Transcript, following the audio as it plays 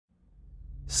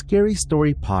Scary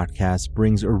Story Podcast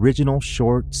brings original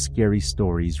short, scary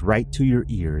stories right to your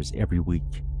ears every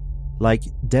week. Like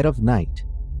Dead of Night,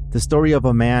 the story of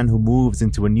a man who moves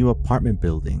into a new apartment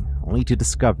building only to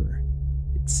discover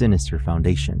its sinister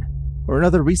foundation. Or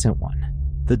another recent one,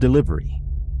 The Delivery,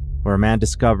 where a man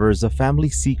discovers a family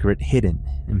secret hidden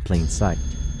in plain sight.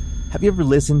 Have you ever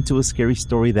listened to a scary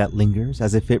story that lingers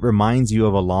as if it reminds you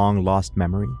of a long-lost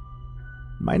memory?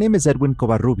 My name is Edwin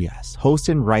Covarrubias, host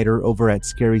and writer over at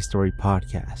Scary Story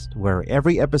Podcast, where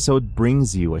every episode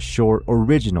brings you a short,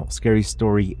 original scary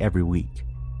story every week.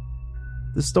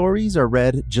 The stories are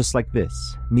read just like this,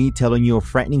 me telling you a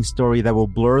frightening story that will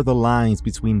blur the lines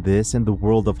between this and the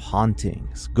world of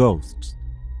hauntings, ghosts,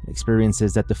 and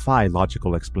experiences that defy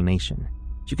logical explanation.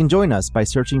 You can join us by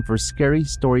searching for Scary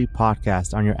Story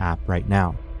Podcast on your app right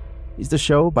now. It's the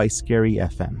show by Scary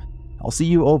FM. I'll see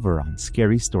you over on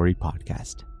Scary Story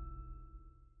Podcast.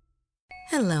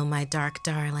 Hello, my dark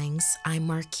darlings. I'm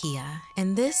Markia,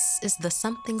 and this is the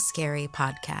Something Scary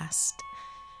podcast.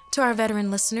 To our veteran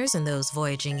listeners and those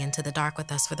voyaging into the dark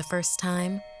with us for the first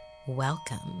time,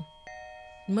 welcome.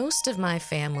 Most of my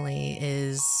family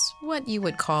is what you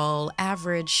would call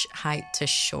average height to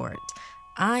short.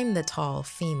 I'm the tall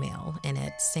female in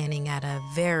it, standing at a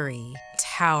very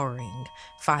towering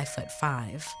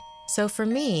 5'5". So for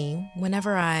me,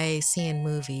 whenever I see in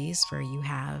movies where you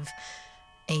have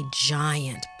a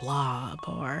giant blob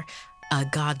or a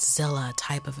Godzilla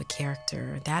type of a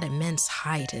character, that immense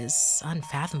height is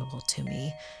unfathomable to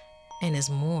me and is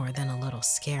more than a little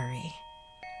scary.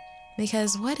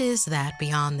 Because what is that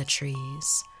beyond the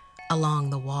trees, along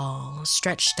the wall,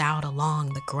 stretched out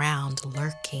along the ground,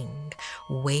 lurking,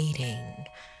 waiting?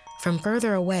 From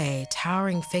further away,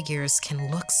 towering figures can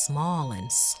look small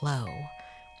and slow.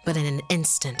 But in an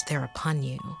instant, they're upon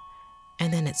you,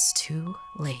 and then it's too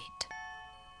late.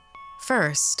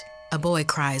 First, a boy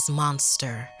cries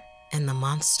monster, and the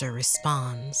monster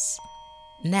responds.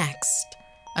 Next,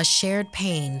 a shared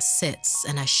pain sits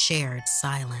in a shared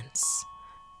silence.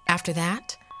 After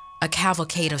that, a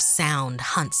cavalcade of sound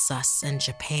hunts us in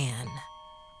Japan.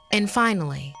 And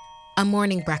finally, a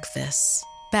morning breakfast,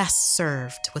 best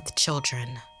served with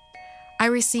children. I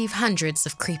receive hundreds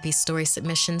of creepy story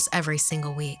submissions every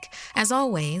single week. As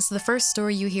always, the first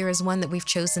story you hear is one that we've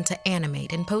chosen to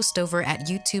animate and post over at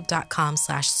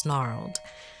youtube.com/snarled.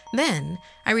 Then,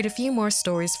 I read a few more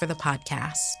stories for the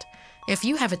podcast. If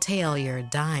you have a tale you're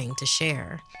dying to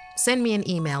share, send me an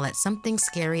email at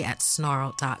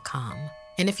somethingscary@snarled.com.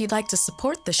 And if you'd like to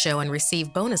support the show and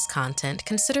receive bonus content,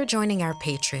 consider joining our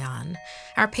Patreon.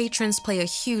 Our patrons play a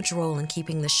huge role in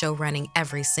keeping the show running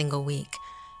every single week.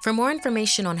 For more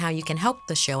information on how you can help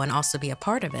the show and also be a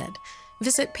part of it,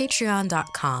 visit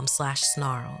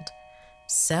patreon.com/snarled.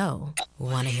 So,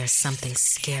 want to hear something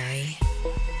scary?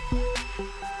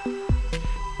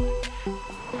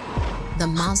 The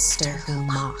Monster Who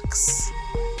Mocks.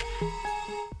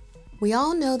 We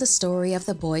all know the story of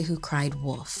the boy who cried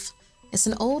wolf. It's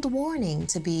an old warning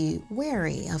to be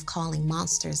wary of calling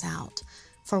monsters out,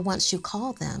 for once you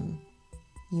call them,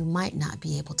 you might not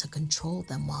be able to control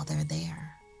them while they're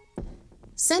there.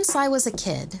 Since I was a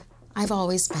kid, I've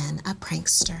always been a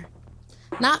prankster.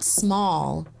 Not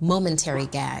small, momentary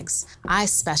gags. I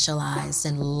specialized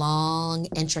in long,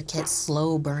 intricate,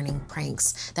 slow-burning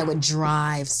pranks that would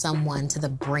drive someone to the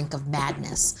brink of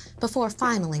madness before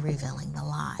finally revealing the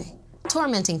lie.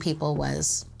 Tormenting people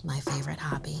was my favorite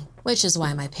hobby, which is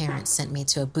why my parents sent me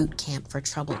to a boot camp for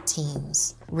troubled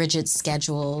teens. Rigid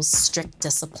schedules, strict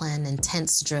discipline,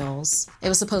 intense drills. It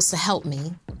was supposed to help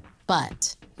me,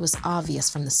 but it was obvious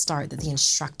from the start that the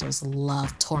instructors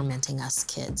loved tormenting us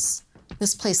kids.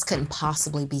 This place couldn't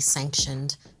possibly be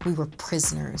sanctioned. We were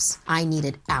prisoners. I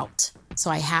needed out, so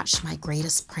I hatched my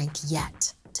greatest prank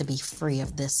yet to be free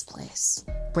of this place.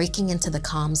 Breaking into the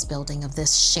comms building of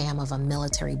this sham of a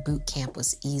military boot camp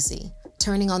was easy.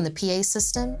 Turning on the PA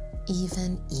system,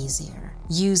 even easier.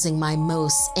 Using my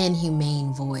most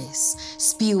inhumane voice,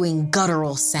 spewing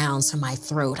guttural sounds from my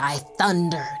throat, I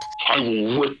thundered, "I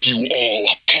will rip you all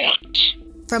apart."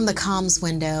 From the comms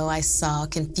window, I saw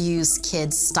confused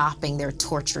kids stopping their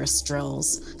torturous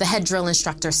drills. The head drill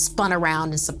instructor spun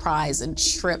around in surprise and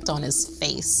tripped on his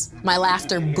face. My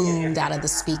laughter boomed out of the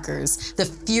speakers. The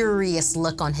furious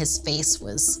look on his face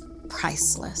was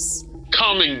priceless.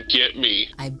 "Come and get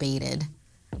me," I baited.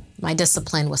 My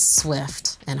discipline was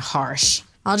swift and harsh.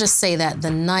 I'll just say that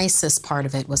the nicest part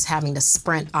of it was having to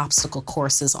sprint obstacle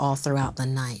courses all throughout the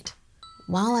night.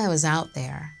 While I was out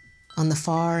there, on the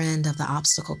far end of the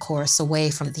obstacle course, away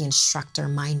from the instructor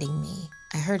minding me,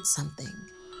 I heard something.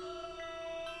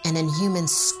 An inhuman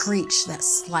screech that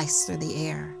sliced through the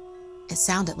air. It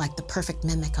sounded like the perfect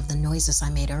mimic of the noises I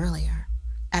made earlier.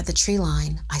 At the tree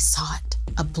line, I saw it,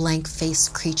 a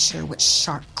blank-faced creature with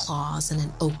sharp claws and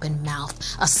an open mouth,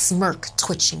 a smirk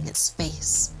twitching its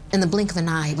face. In the blink of an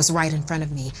eye, it was right in front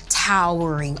of me,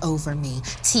 towering over me,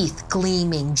 teeth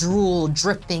gleaming, drool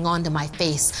dripping onto my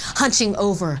face. Hunching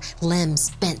over,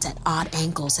 limbs bent at odd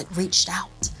angles, it reached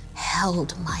out,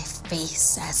 held my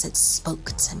face as it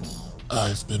spoke to me.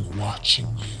 I've been watching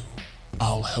you.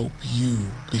 I'll help you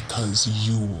because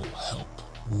you'll help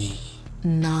me.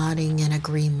 Nodding in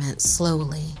agreement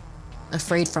slowly.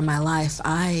 Afraid for my life,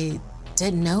 I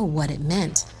didn't know what it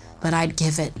meant, but I'd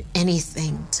give it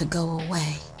anything to go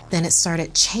away. Then it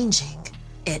started changing.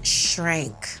 It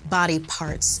shrank, body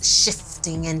parts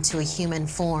shifting into a human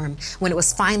form. When it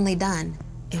was finally done,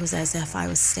 it was as if I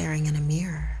was staring in a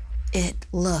mirror. It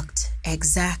looked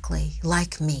exactly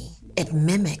like me. It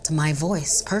mimicked my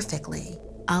voice perfectly.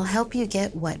 I'll help you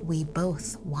get what we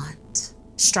both want.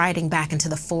 Striding back into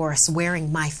the forest,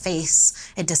 wearing my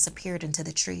face, it disappeared into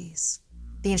the trees.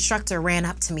 The instructor ran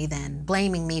up to me then,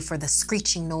 blaming me for the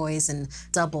screeching noise, and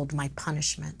doubled my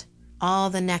punishment. All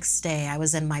the next day, I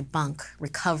was in my bunk,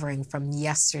 recovering from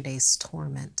yesterday's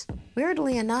torment.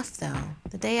 Weirdly enough, though,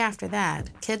 the day after that,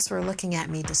 kids were looking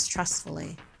at me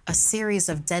distrustfully. A series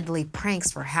of deadly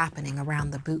pranks were happening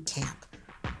around the boot camp.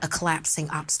 A collapsing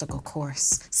obstacle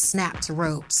course, snapped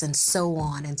ropes, and so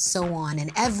on and so on.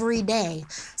 And every day,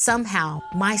 somehow,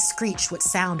 my screech would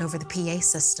sound over the PA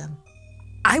system.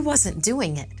 I wasn't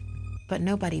doing it, but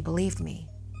nobody believed me.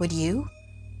 Would you?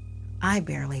 I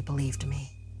barely believed me.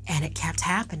 And it kept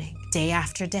happening, day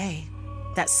after day.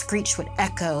 That screech would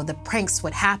echo, the pranks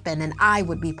would happen, and I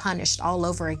would be punished all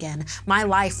over again. My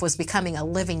life was becoming a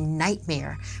living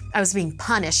nightmare. I was being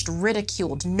punished,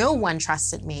 ridiculed. No one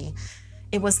trusted me.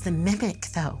 It was the mimic,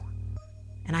 though,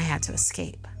 and I had to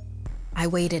escape. I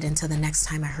waited until the next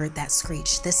time I heard that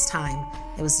screech. This time,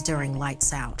 it was during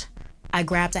lights out. I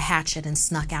grabbed a hatchet and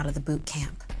snuck out of the boot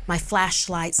camp. My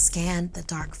flashlight scanned the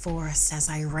dark forest as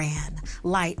I ran,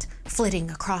 light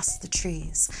flitting across the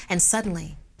trees, and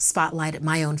suddenly spotlighted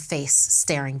my own face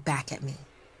staring back at me.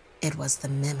 It was the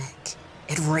mimic.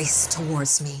 It raced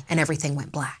towards me, and everything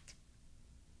went black.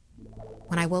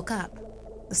 When I woke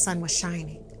up, the sun was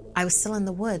shining. I was still in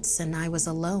the woods, and I was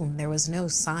alone. There was no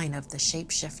sign of the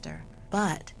shapeshifter.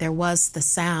 But there was the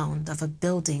sound of a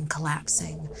building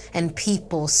collapsing and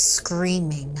people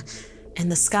screaming. In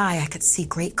the sky, I could see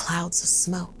great clouds of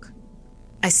smoke.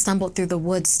 I stumbled through the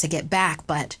woods to get back,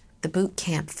 but the boot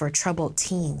camp for troubled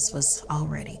teens was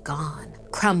already gone.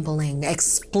 Crumbling,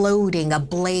 exploding,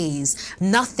 ablaze.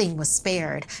 Nothing was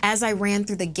spared. As I ran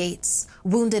through the gates,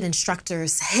 wounded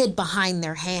instructors hid behind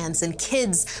their hands, and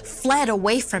kids fled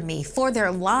away from me for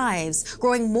their lives,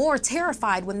 growing more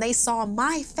terrified when they saw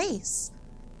my face.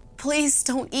 "Please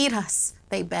don't eat us,"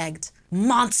 they begged.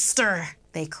 "Monster,"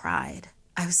 they cried.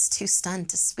 I was too stunned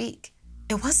to speak.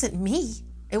 It wasn't me.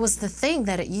 It was the thing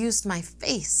that had used my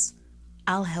face.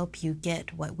 "I'll help you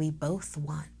get what we both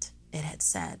want," it had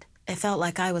said. It felt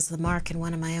like I was the mark in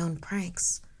one of my own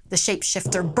pranks. The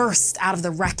shapeshifter burst out of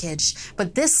the wreckage,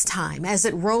 but this time, as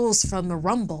it rose from the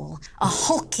rumble, a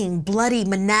hulking, bloody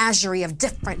menagerie of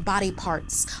different body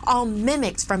parts, all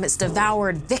mimicked from its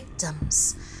devoured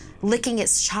victims. Licking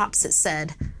its chops, it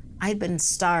said, "I'd been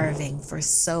starving for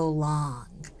so long,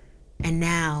 and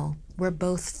now we're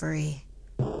both free."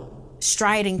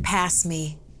 Striding past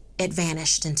me, it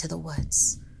vanished into the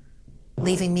woods,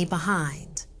 leaving me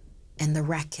behind in the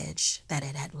wreckage that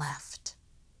it had left.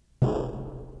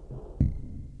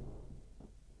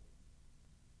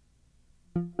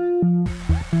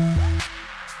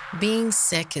 Being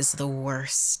sick is the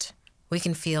worst. We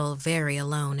can feel very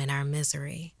alone in our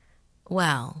misery.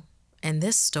 Well, in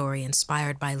this story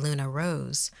inspired by Luna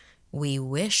Rose, we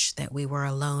wish that we were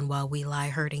alone while we lie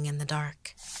hurting in the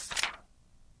dark.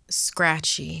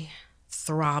 Scratchy,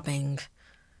 throbbing.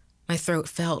 My throat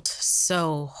felt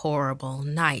so horrible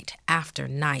night after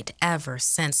night ever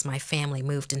since my family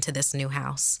moved into this new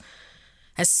house.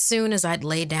 As soon as I'd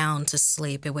lay down to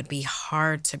sleep, it would be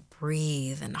hard to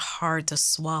breathe and hard to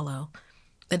swallow.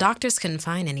 The doctors couldn't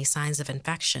find any signs of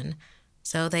infection,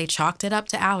 so they chalked it up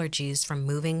to allergies from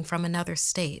moving from another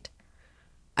state.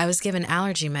 I was given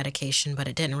allergy medication, but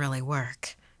it didn't really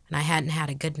work, and I hadn't had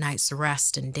a good night's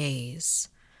rest in days.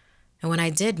 And when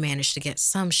I did manage to get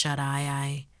some shut-eye,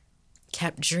 I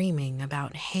kept dreaming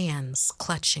about hands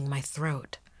clutching my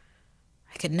throat.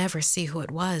 I could never see who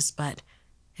it was, but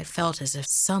it felt as if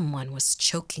someone was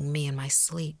choking me in my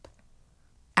sleep.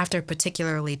 After a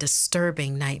particularly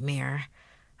disturbing nightmare,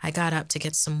 I got up to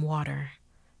get some water.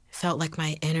 It felt like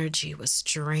my energy was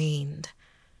drained.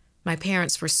 My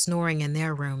parents were snoring in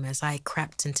their room as I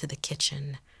crept into the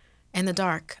kitchen. In the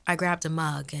dark, I grabbed a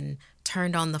mug and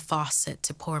turned on the faucet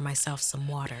to pour myself some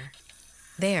water.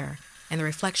 There, in the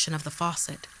reflection of the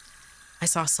faucet, I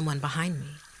saw someone behind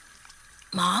me.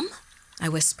 "Mom?" I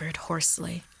whispered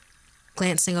hoarsely.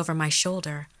 Glancing over my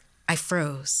shoulder, I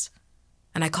froze,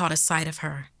 and I caught a sight of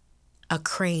her, a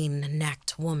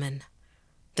crane-necked woman.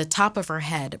 The top of her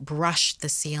head brushed the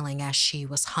ceiling as she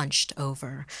was hunched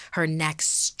over, her neck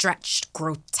stretched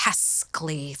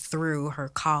grotesquely through her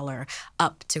collar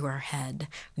up to her head,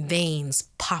 veins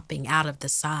popping out of the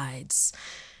sides.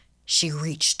 She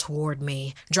reached toward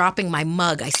me. Dropping my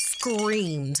mug, I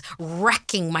screamed,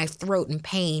 wrecking my throat in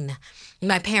pain.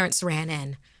 My parents ran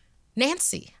in.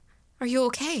 "Nancy, are you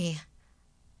okay?"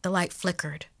 The light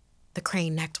flickered. The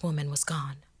crane-necked woman was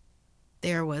gone.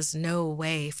 There was no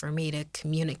way for me to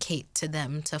communicate to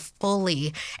them, to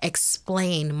fully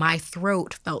explain. My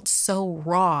throat felt so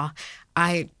raw.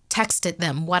 I texted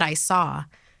them what I saw.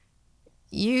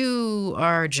 "You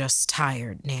are just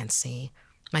tired, Nancy,"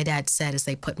 my dad said as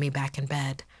they put me back in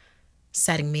bed,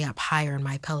 setting me up higher in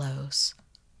my pillows.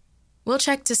 "We'll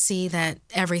check to see that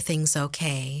everything's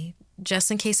okay,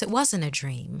 just in case it wasn't a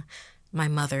dream," my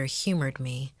mother humored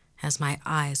me as my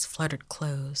eyes fluttered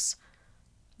close.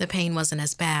 The pain wasn't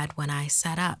as bad when I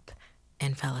sat up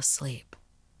and fell asleep.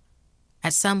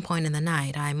 At some point in the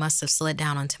night, I must have slid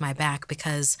down onto my back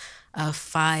because a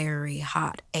fiery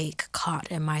hot ache caught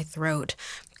in my throat.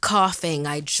 Coughing,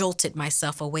 I jolted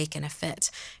myself awake in a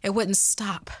fit. It wouldn't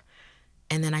stop.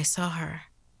 And then I saw her.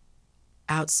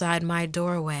 Outside my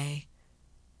doorway,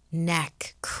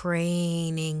 neck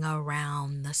craning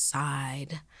around the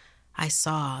side. I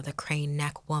saw the crane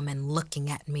neck woman looking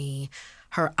at me.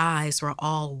 Her eyes were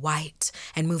all white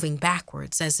and moving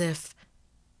backwards as if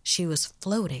she was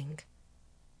floating.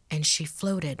 And she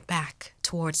floated back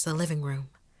towards the living room.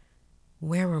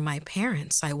 Where were my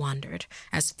parents, I wondered,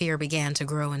 as fear began to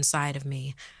grow inside of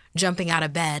me. Jumping out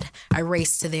of bed, I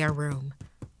raced to their room.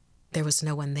 There was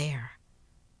no one there.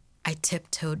 I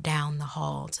tiptoed down the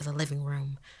hall to the living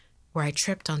room, where I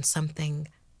tripped on something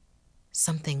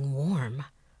warm.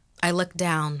 I looked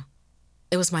down.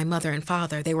 It was my mother and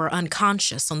father. They were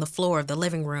unconscious on the floor of the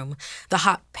living room. The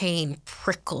hot pain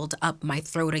prickled up my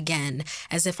throat again,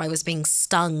 as if I was being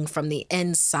stung from the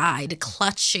inside,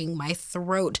 clutching my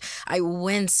throat. I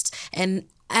winced, and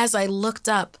as I looked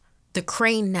up, the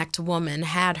crane-necked woman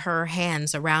had her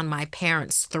hands around my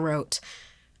parents' throat,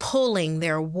 pulling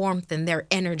their warmth and their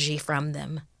energy from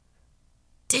them.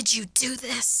 "Did you do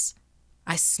this?"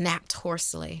 I snapped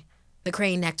hoarsely. The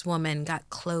crane-necked woman got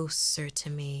closer to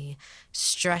me,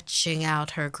 stretching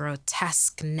out her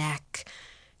grotesque neck.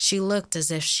 She looked as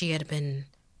if she had been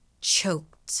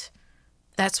choked.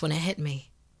 That's when it hit me.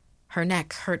 Her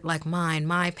neck hurt like mine.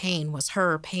 My pain was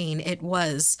her pain. It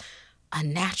was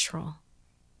unnatural.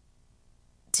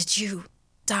 "Did you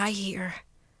die here?"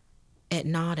 It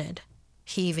nodded,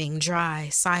 heaving dry,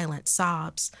 silent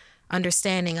sobs.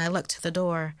 Understanding, I looked to the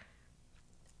door.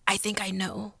 "I think I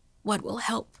know what will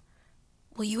help.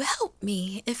 Will you help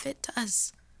me if it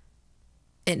does?"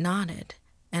 It nodded,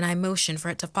 and I motioned for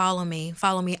it to follow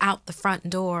me out the front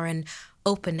door and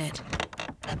opened it.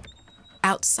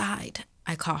 "Outside,"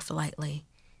 I coughed lightly.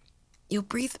 "You'll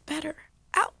breathe better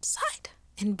outside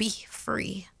and be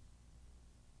free."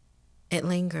 It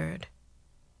lingered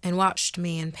and watched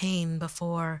me in pain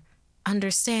before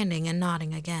understanding and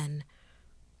nodding again.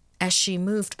 As she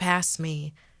moved past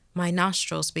me, my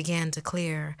nostrils began to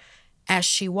clear. As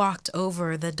she walked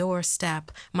over the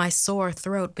doorstep, my sore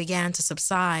throat began to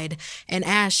subside, and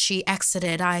as she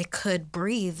exited, I could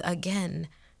breathe again.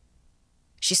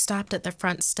 She stopped at the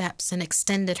front steps and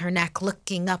extended her neck,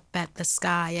 looking up at the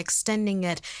sky, extending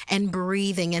it and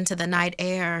breathing into the night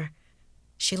air.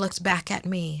 She looked back at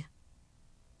me.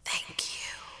 "Thank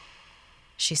you,"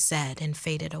 she said, and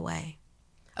faded away.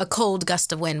 A cold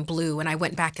gust of wind blew, and I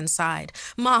went back inside.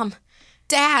 "Mom!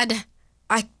 Dad!"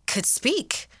 I could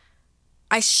speak.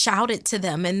 I shouted to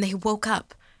them, and they woke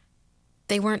up.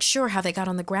 They weren't sure how they got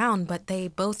on the ground, but they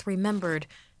both remembered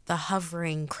the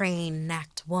hovering,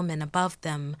 crane-necked woman above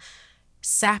them,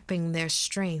 sapping their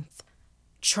strength,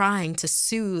 trying to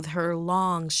soothe her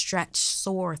long-stretched,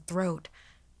 sore throat.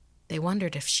 They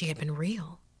wondered if she had been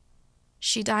real.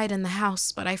 She died in the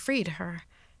house, but I freed her,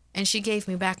 and she gave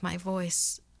me back my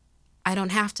voice. I don't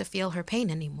have to feel her pain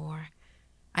anymore,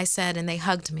 I said, and they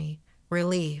hugged me,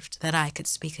 relieved that I could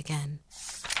speak again.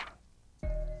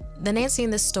 The Nancy in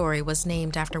this story was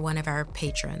named after one of our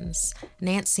patrons,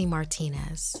 Nancy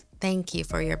Martinez. Thank you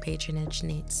for your patronage,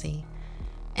 Nancy.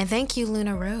 And thank you,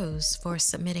 Luna Rose, for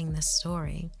submitting this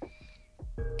story.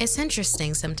 It's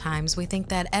interesting sometimes we think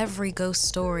that every ghost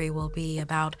story will be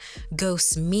about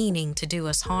ghosts meaning to do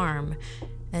us harm,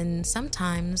 and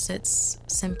sometimes it's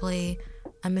simply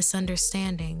a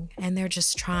misunderstanding and they're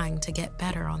just trying to get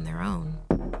better on their own.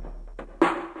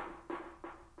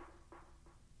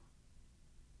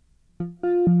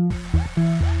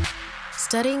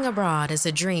 Studying abroad is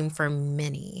a dream for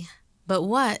many, but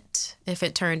what if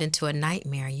it turned into a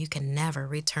nightmare you can never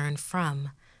return from?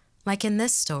 Like in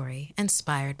this story,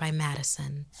 inspired by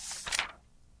Madison.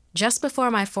 Just before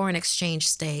my foreign exchange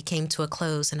stay came to a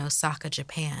close in Osaka,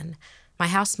 Japan, my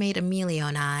housemate Emilio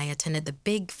and I attended the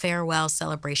big farewell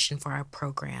celebration for our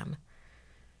program.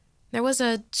 There was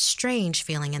a strange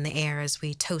feeling in the air as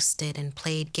we toasted and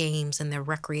played games in the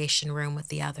recreation room with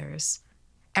the others.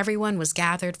 Everyone was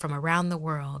gathered from around the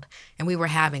world, and we were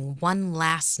having one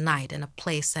last night in a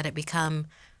place that had become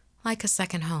like a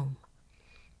second home.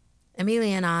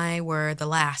 Amelia and I were the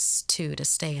last two to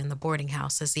stay in the boarding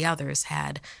house as the others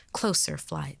had closer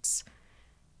flights.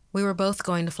 We were both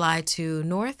going to fly to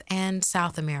North and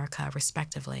South America,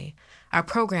 respectively. Our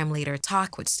program leader,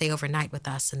 Tak, would stay overnight with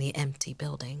us in the empty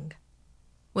building.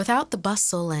 Without the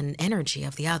bustle and energy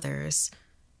of the others,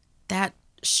 that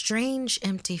strange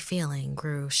empty feeling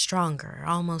grew stronger,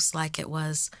 almost like it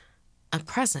was a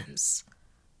presence.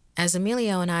 As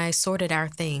Emilio and I sorted our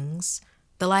things,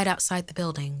 the light outside the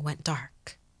building went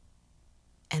dark.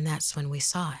 And that's when we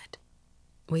saw it.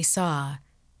 We saw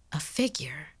a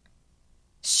figure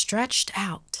stretched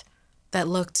out that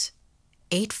looked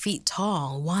 8 feet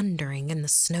tall, wandering in the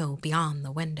snow beyond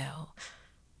the window.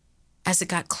 As it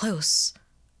got close,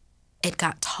 it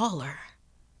got taller,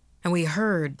 and we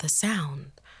heard the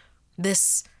sound.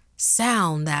 This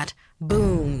sound that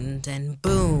boomed and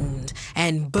boomed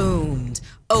and boomed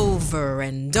over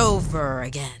and over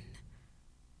again.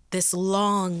 This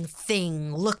long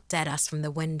thing looked at us from the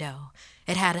window.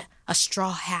 It had a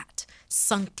straw hat,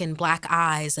 sunken black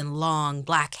eyes, and long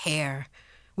black hair.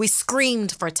 We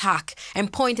screamed for Tak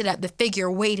and pointed at the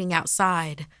figure waiting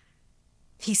outside.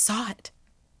 He saw it.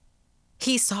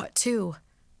 He saw it too.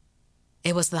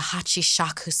 It was the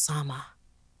Hachishaku-sama.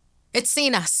 It's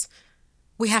seen us.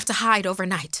 We have to hide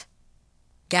overnight.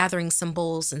 Gathering some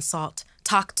bowls and salt,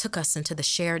 Tak took us into the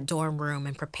shared dorm room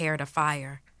and prepared a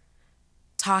fire.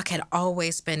 Tak had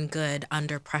always been good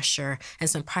under pressure and,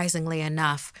 surprisingly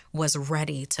enough, was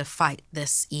ready to fight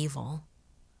this evil.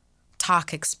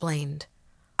 Tak explained,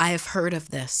 "I have heard of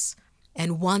this,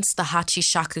 and once the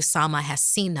Hachishaku-sama has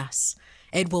seen us,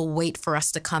 it will wait for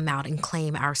us to come out and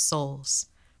claim our souls.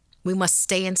 We must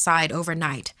stay inside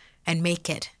overnight and make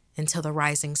it until the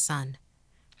rising sun."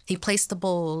 He placed the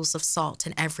bowls of salt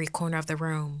in every corner of the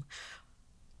room.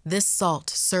 This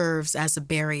salt serves as a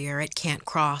barrier it can't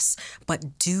cross,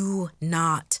 but do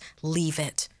not leave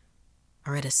it,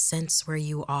 or it'll sense where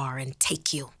you are and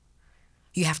take you.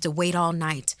 You have to wait all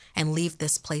night and leave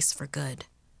this place for good.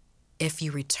 If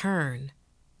you return,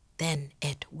 then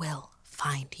it will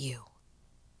find you.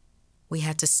 We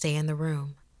had to stay in the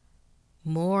room.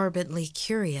 Morbidly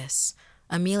curious,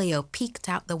 Emilio peeked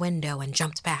out the window and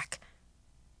jumped back.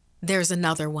 "There's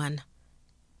another one."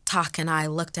 Tak and I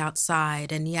looked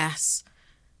outside, and yes,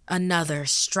 another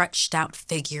stretched-out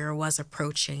figure was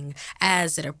approaching.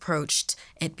 As it approached,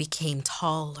 it became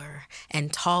taller,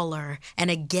 and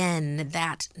again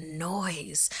that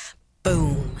noise.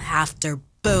 Boom after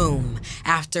boom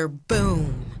after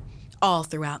boom, all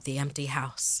throughout the empty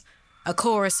house. A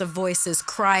chorus of voices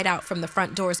cried out from the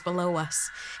front doors below us.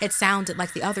 It sounded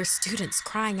like the other students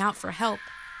crying out for help.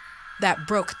 That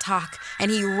broke Tak, and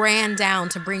he ran down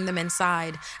to bring them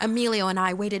inside. Emilio and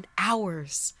I waited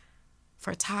hours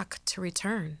for Tak to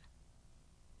return.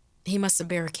 He must have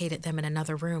barricaded them in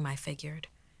another room, I figured.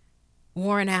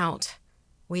 Worn out,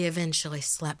 we eventually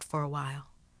slept for a while.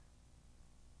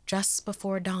 Just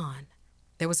before dawn,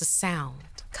 there was a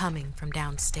sound coming from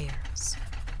downstairs,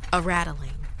 a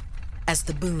rattling as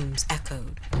the booms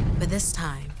echoed, but this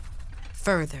time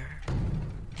further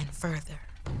and further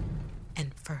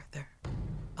and further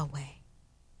away.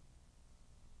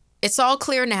 "It's all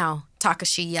clear now,"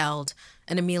 Takashi yelled,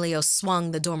 and Emilio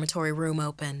swung the dormitory room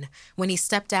open. When he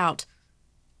stepped out,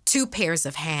 2 pairs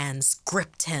of hands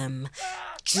gripped him,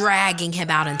 dragging him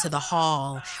out into the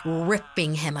hall,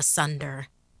 ripping him asunder.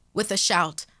 With a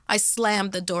shout, I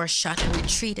slammed the door shut and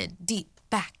retreated deep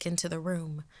back into the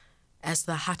room as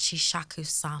the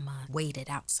Hachishaku-sama waited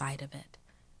outside of it.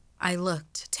 I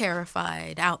looked,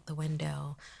 terrified, out the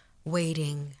window,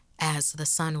 waiting as the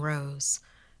sun rose.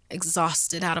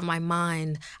 Exhausted out of my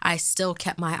mind, I still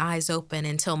kept my eyes open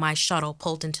until my shuttle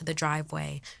pulled into the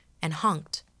driveway and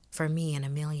honked for me and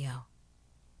Emilio.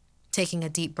 Taking a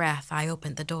deep breath, I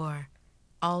opened the door.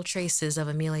 All traces of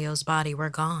Emilio's body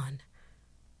were gone,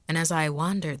 and as I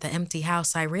wandered the empty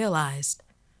house, I realized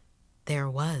there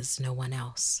was no one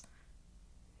else.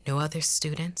 No other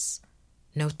students,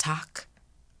 no Tak,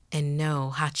 and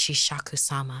no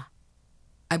Hachishaku-sama.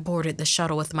 I boarded the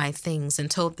shuttle with my things and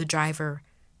told the driver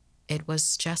it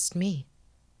was just me.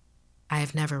 I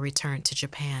have never returned to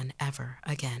Japan ever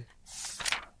again.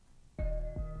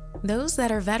 Those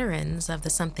that are veterans of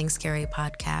the Something Scary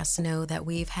podcast know that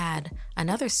we've had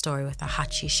another story with a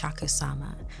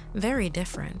Hachishaku-sama, very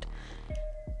different.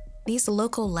 These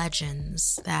local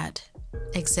legends that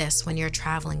exist when you're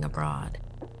traveling abroad,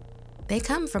 they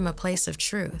come from a place of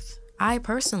truth. I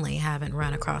personally haven't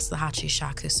run across the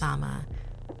Hachishaku-sama,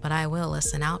 but I will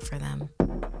listen out for them.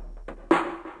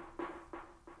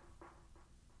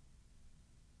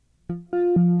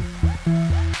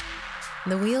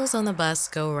 The wheels on the bus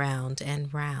go round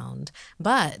and round,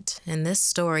 but in this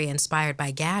story inspired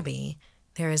by Gabby,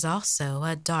 there is also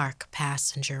a dark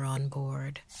passenger on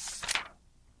board.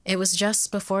 It was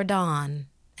just before dawn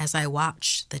as I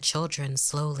watched the children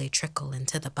slowly trickle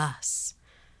into the bus.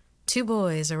 2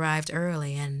 boys arrived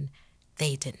early and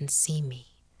they didn't see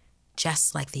me,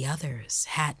 just like the others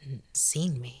hadn't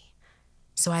seen me.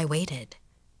 So I waited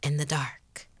in the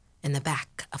dark in the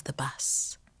back of the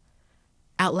bus.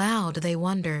 Out loud, they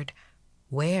wondered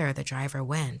where the driver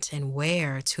went and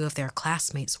where 2 of their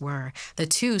classmates were, the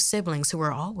 2 siblings who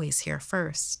were always here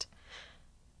first.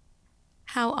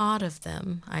 How odd of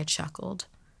them, I chuckled,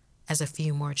 as a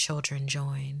few more children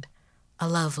joined, a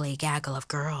lovely gaggle of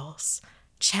girls,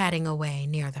 chatting away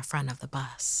near the front of the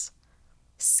bus.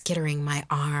 Skittering my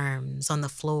arms on the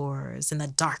floors in the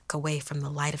dark away from the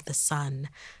light of the sun,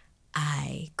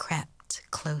 I crept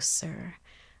closer,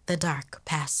 the dark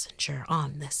passenger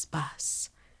on this bus.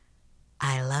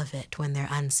 I love it when they're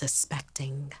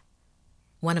unsuspecting.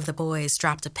 One of the boys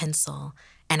dropped a pencil,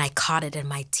 and I caught it in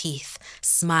my teeth,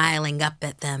 smiling up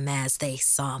at them as they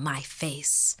saw my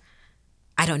face.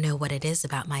 I don't know what it is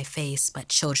about my face, but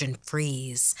children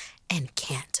freeze and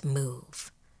can't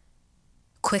move.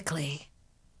 Quickly,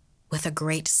 with a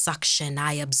great suction,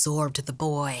 I absorbed the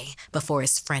boy before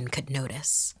his friend could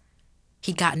notice.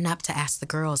 He'd gotten up to ask the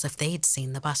girls if they'd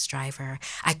seen the bus driver.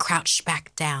 I crouched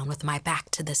back down with my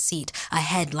back to the seat, a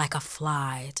head like a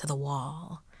fly to the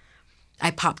wall.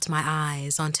 I popped my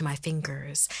eyes onto my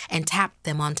fingers and tapped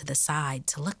them onto the side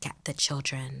to look at the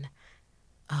children.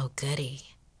 Oh, goody.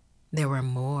 There were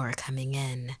more coming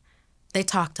in. They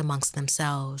talked amongst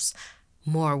themselves,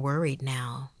 more worried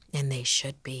now, and they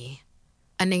should be.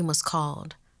 A name was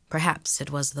called. Perhaps it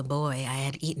was the boy I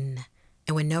had eaten,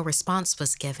 and when no response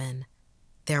was given,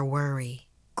 their worry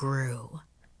grew.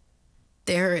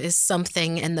 "There is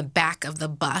something in the back of the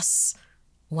bus,"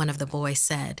 one of the boys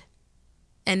said.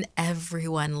 And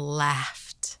everyone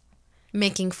laughed,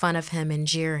 making fun of him and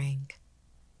jeering,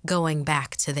 going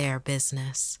back to their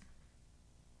business.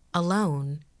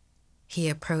 Alone, he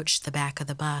approached the back of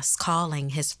the bus,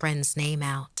 calling his friend's name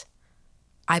out.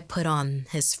 I put on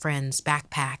his friend's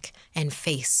backpack and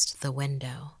faced the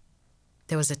window.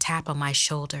 There was a tap on my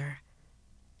shoulder.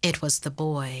 It was the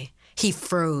boy. He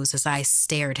froze as I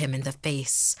stared him in the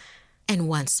face, and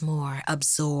once more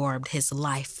absorbed his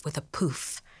life with a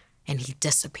poof, and he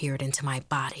disappeared into my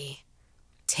body,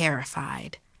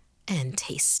 terrified and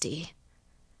tasty.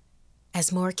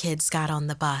 As more kids got on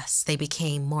the bus, they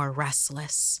became more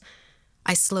restless.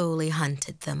 I slowly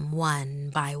hunted them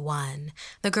one by one.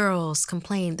 The girls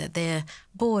complained that the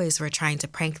boys were trying to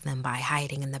prank them by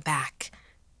hiding in the back.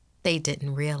 They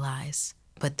didn't realize,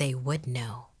 but they would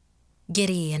know.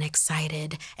 Giddy and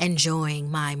excited, enjoying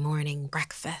my morning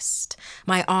breakfast.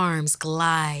 My arms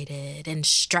glided and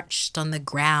stretched on the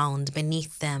ground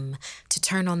beneath them to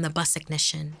turn on the bus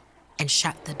ignition and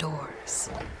shut the doors.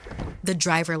 The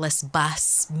driverless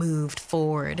bus moved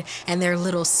forward, and their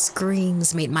little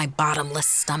screams made my bottomless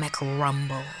stomach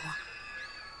rumble.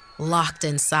 Locked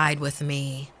inside with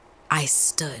me, I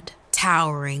stood,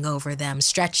 towering over them,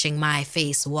 stretching my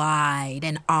face wide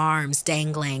and arms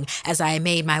dangling as I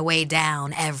made my way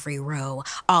down every row,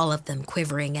 all of them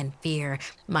quivering in fear.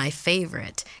 My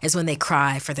favorite is when they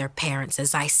cry for their parents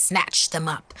as I snatch them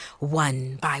up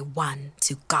one by one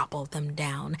to gobble them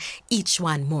down, each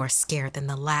one more scared than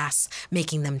the last,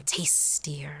 making them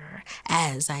tastier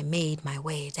as I made my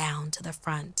way down to the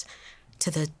front,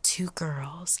 to the 2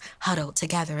 girls huddled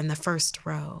together in the first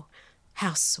row.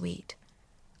 How sweet.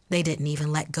 They didn't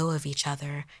even let go of each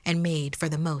other and made for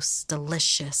the most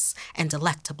delicious and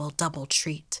delectable double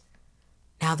treat.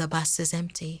 Now the bus is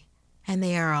empty and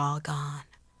they are all gone,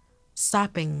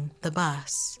 stopping the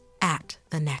bus at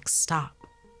the next stop.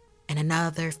 and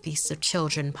another feast of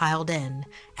children piled in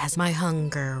as my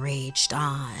hunger raged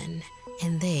on,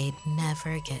 and they'd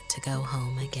never get to go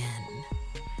home again.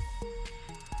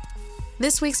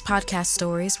 This week's podcast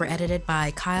stories were edited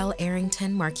by Kyle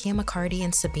Arrington, Markia McCarty,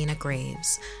 and Sabina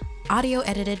Graves. Audio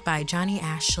edited by Johnny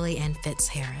Ashley and Fitz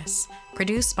Harris.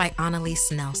 Produced by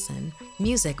Annalise Nelson.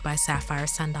 Music by Sapphire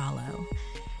Sandalo.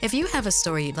 If you have a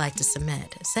story you'd like to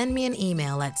submit, send me an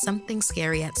email at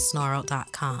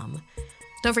somethingscary@snarled.com.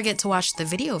 Don't forget to watch the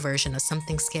video version of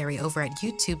Something Scary over at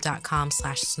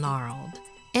youtube.com/snarled.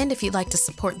 And if you'd like to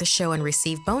support the show and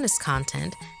receive bonus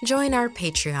content, join our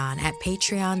Patreon at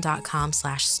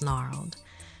patreon.com/snarled.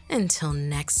 Until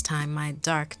next time, my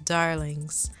dark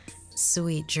darlings,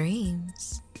 sweet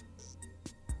dreams.